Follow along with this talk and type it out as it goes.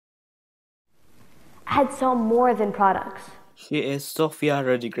had sell more than products. She is Sofia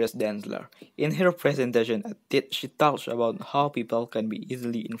Rodriguez-Denzler. In her presentation at TIT, she talks about how people can be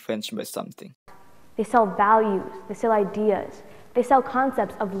easily influenced by something. They sell values, they sell ideas, they sell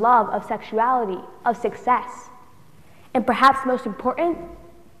concepts of love, of sexuality, of success, and perhaps most important,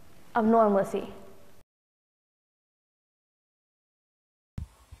 of normalcy.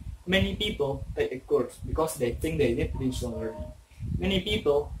 Many people take a course because they think they need digital learning. Many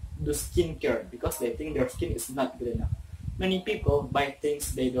people do skincare because they think their skin is not good enough. Many people buy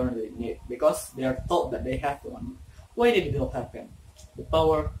things they don't really need because they are told that they have one. Why did it all happen? The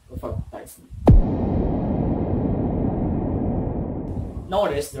power of advertisement.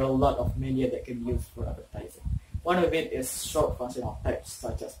 Nowadays, there are a lot of media that can be used for advertising. One of it is short functional types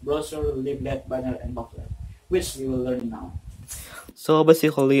such as brochure, leaflet, banner, and pamphlet, which we will learn now. So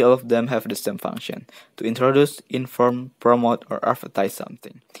basically all of them have the same function, to introduce, inform, promote, or advertise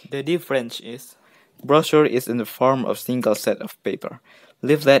something. The difference is, brochure is in the form of single set of paper,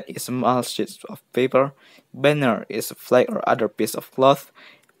 leaflet is small sheets of paper, banner is a flag or other piece of cloth,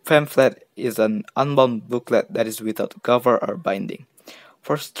 pamphlet is an unbound booklet that is without cover or binding.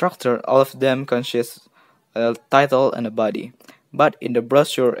 For structure, all of them consist a title and a body, but in the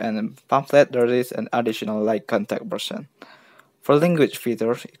brochure and pamphlet there is an additional light contact version. For language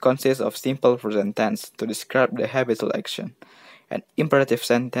features, it consists of simple present tense to describe the habitual action, an imperative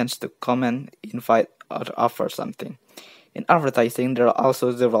sentence to comment, invite, or offer something. In advertising, there are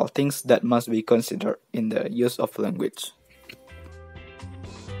also several things that must be considered in the use of language.